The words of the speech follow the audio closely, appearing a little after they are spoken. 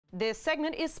This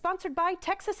segment is sponsored by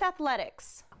Texas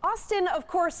Athletics. Austin, of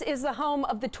course, is the home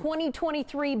of the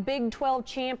 2023 Big 12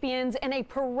 champions and a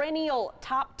perennial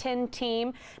top 10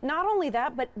 team. Not only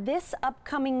that, but this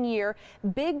upcoming year,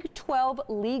 Big 12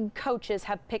 league coaches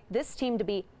have picked this team to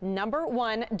be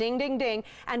 #1, ding, ding, ding,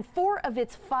 and 4 of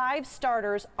its 5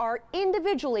 starters are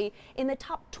individually in the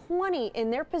top 20 in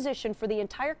their position for the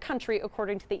entire country,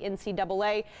 according to the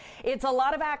NCAA. It's a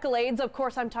lot of accolades. Of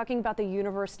course, I'm talking about the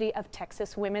University of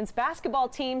Texas women's basketball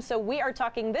team. So we are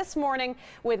talking this morning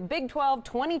with Big 12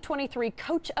 2023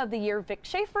 Coach of the Year, Vic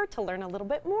Schaefer, to learn a little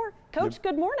bit more. Coach,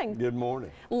 good morning. Good morning.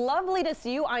 Lovely to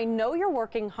see you. I know you're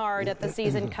working hard at the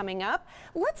season coming up.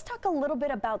 Let's talk a little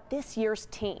bit about this year's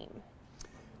team.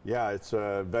 Yeah, it's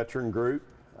a veteran group.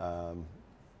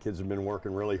 Kids have been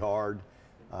working really hard.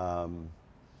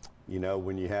 You know,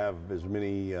 when you have as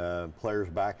many players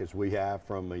back as we have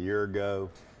from a year ago,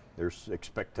 there's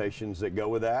expectations that go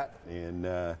with that,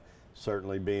 and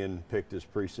certainly being picked as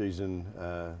preseason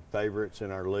favorites in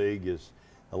our league is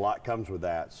a lot comes with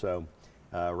that. So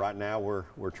right now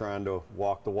we're trying to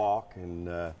walk the walk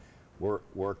and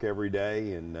work every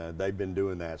day, and they've been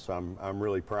doing that. So I'm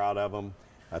really proud of them.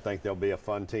 I think they'll be a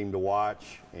fun team to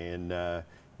watch, and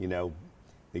you know,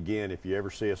 again, if you ever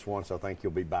see us once, I think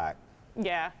you'll be back.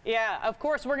 Yeah, of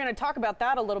course, we're going to talk about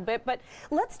that a little bit, but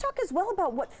let's talk as well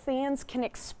about what fans can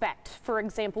expect, for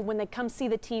example, when they come see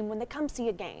the team, when they come see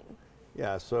a game.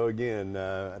 Yeah, so again,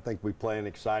 I think we play an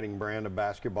exciting brand of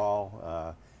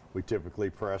basketball. We typically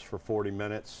press for 40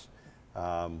 minutes.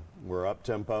 We're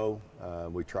up-tempo.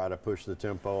 We try to push the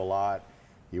tempo a lot.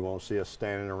 You won't see us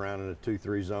standing around in a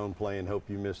 2-3 zone playing hope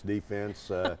you miss defense.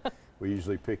 We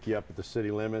usually pick you up at the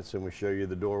city limits and we show you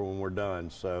the door when we're done.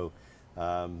 So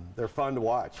they're fun to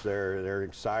watch. They're an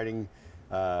exciting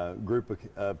group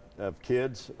of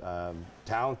kids,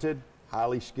 talented,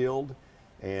 highly skilled,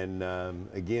 and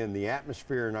again, the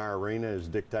atmosphere in our arena is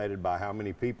dictated by how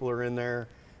many people are in there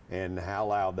and how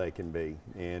loud they can be.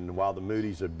 And while the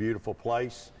Moody's a beautiful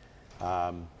place,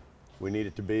 we need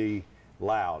it to be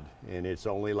loud, and it's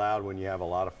only loud when you have a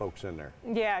lot of folks in there.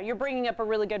 Yeah, you're bringing up a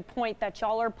really good point that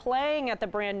y'all are playing at the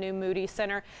brand new Moody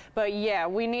Center, but yeah,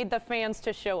 we need the fans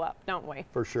to show up, don't we?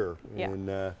 For sure. Yeah.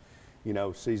 And you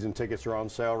know, season tickets are on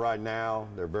sale right now.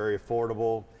 They're very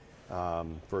affordable.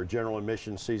 For a general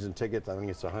admission season ticket, I think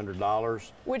it's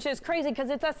 $100. Which is crazy because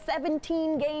it's a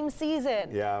 17-game season.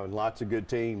 Yeah, and lots of good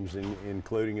teams,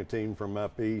 including a team from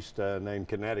up east named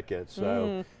Connecticut.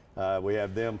 So we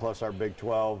have them plus our Big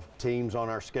 12 teams on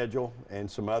our schedule and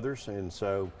some others. And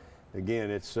so, again,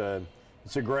 it's a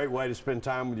great way to spend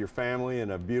time with your family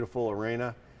in a beautiful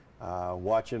arena,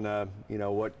 watching you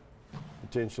know, what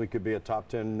potentially could be a top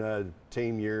 10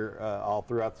 team year all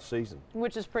throughout the season.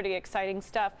 Which is pretty exciting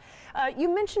stuff.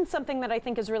 You mentioned something that I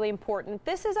think is really important.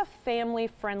 This is a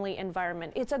family-friendly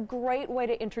environment. It's a great way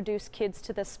to introduce kids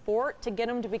to the sport, to get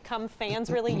them to become fans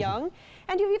really young.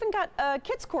 And you've even got a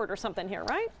kids court or something here,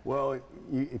 right? Well,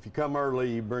 if you come early,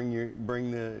 you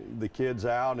bring the kids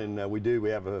out, and we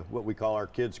have what we call our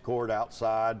kids court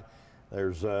outside.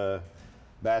 There's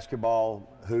basketball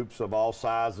hoops of all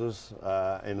sizes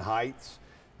and heights.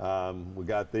 We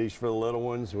got these for the little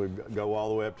ones. We go all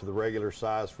the way up to the regular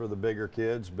size for the bigger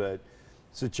kids, but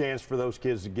it's a chance for those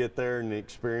kids to get there and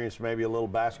experience maybe a little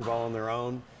basketball on their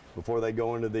own before they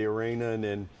go into the arena. And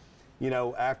then, you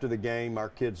know, after the game, our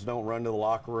kids don't run to the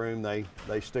locker room. They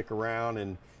stick around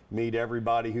and meet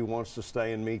everybody who wants to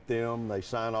stay and meet them. They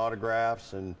sign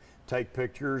autographs and take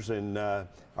pictures, and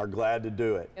are glad to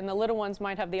do it. And the little ones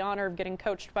might have the honor of getting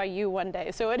coached by you one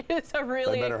day. So it is a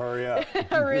really, they better hurry up.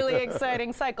 a really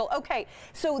exciting cycle. Okay,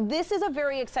 so this is a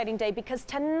very exciting day because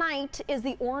tonight is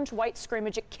the orange-white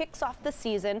scrimmage. It kicks off the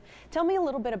season. Tell me a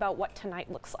little bit about what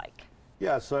tonight looks like.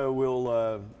 Yeah, so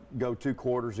we'll go 2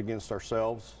 quarters against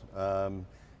ourselves, and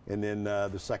then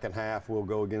the second half we'll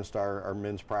go against our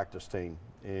men's practice team.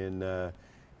 And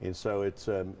so it's,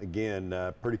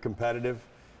 again, pretty competitive.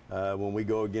 When we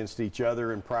go against each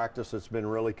other in practice, it's been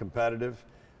really competitive,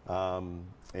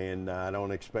 and I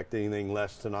don't expect anything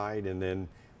less tonight. And then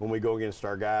when we go against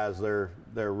our guys, they're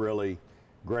really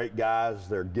great guys.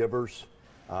 They're givers.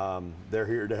 They're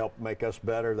here to help make us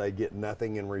better. They get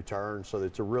nothing in return, so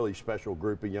it's a really special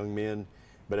group of young men.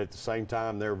 But at the same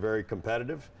time, they're very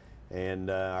competitive, and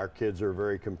our kids are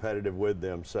very competitive with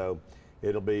them. So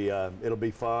it'll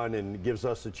be fun, and gives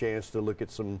us a chance to look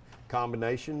at some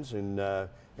combinations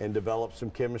and develop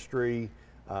some chemistry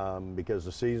because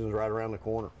the season's right around the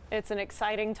corner. It's an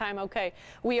exciting time. Okay,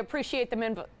 we appreciate the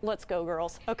men, but let's go,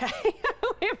 girls. Okay.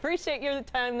 We appreciate your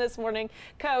time this morning,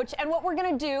 Coach. And what we're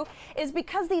going to do is,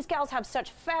 because these gals have such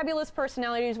fabulous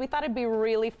personalities, we thought it'd be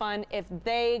really fun if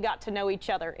they got to know each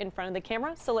other in front of the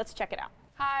camera. So let's check it out.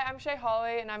 Hi, I'm Shay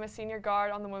Hawley, and I'm a senior guard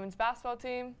on the women's basketball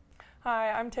team. Hi,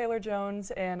 I'm Taylor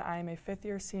Jones, and I'm a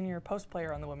fifth-year senior post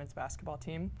player on the women's basketball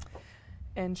team.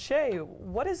 And Shay,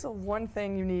 what is the one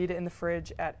thing you need in the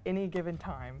fridge at any given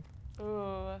time?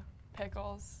 Ooh,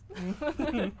 pickles.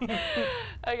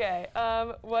 Okay,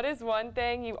 what is one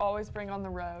thing you always bring on the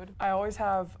road? I always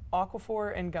have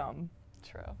Aquaphor and gum.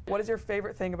 True. What is your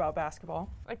favorite thing about basketball?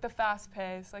 Like the fast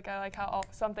pace. Like I like how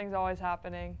something's always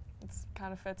happening. It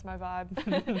kind of fits my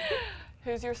vibe.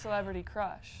 Who's your celebrity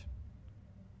crush?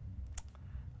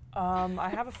 I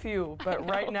have a few, but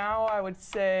right now I would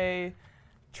say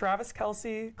Travis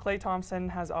Kelce. Klay Thompson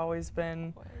has always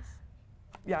been.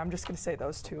 Yeah, I'm just going to say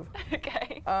those two.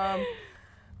 Okay.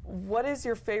 What is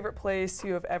your favorite place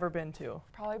you have ever been to?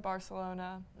 Probably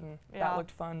Barcelona. Yeah. That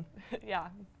looked fun. Yeah,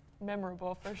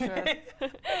 memorable for sure.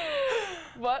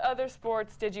 What other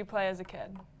sports did you play as a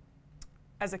kid?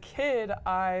 As a kid,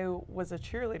 I was a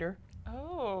cheerleader.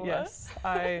 Oh. Yes,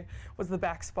 I was the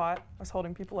back spot. I was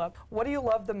holding people up. What do you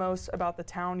love the most about the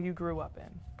town you grew up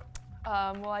in?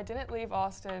 Well, I didn't leave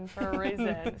Austin for a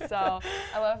reason. So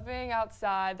I love being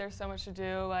outside. There's so much to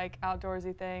do, like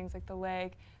outdoorsy things, like the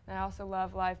lake. And I also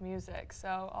love live music.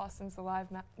 So Austin's the live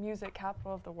music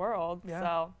capital of the world. Yeah.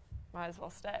 So might as well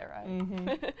stay, right?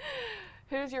 Mm-hmm.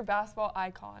 Who's your basketball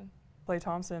icon? Klay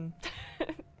Thompson.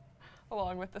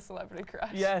 Along with the celebrity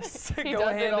crush. Yes, He go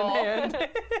does hand it all. in hand.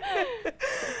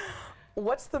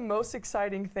 What's the most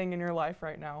exciting thing in your life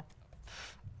right now?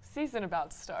 Season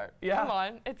about to start. Yeah. Come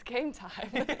on, it's game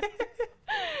time.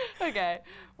 Okay,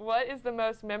 what is the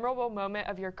most memorable moment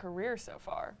of your career so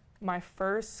far? My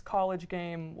first college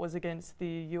game was against the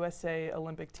USA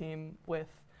Olympic team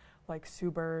with like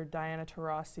Sue Bird, Diana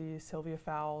Taurasi, Sylvia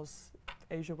Fowles,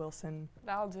 Asia Wilson.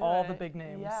 That'll do all it. the big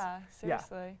names. Yeah,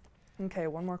 seriously. Yeah. Okay,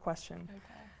 one more question.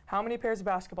 Okay. How many pairs of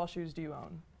basketball shoes do you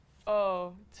own?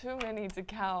 Oh, too many to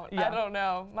count. Yeah. I don't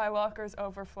know. My locker's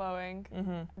overflowing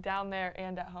down there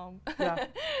and at home. Yeah.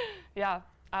 Yeah,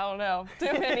 I don't know.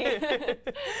 Too many.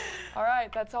 All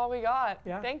right, that's all we got.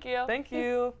 Yeah. Thank you. Thank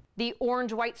you. The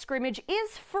orange-white scrimmage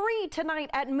is free tonight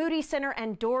at Moody Center,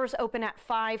 and doors open at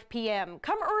 5 p.m.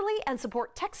 Come early and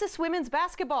support Texas women's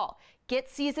basketball. Get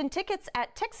season tickets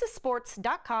at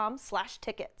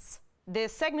texassports.com/tickets.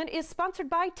 This segment is sponsored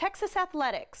by Texas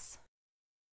Athletics.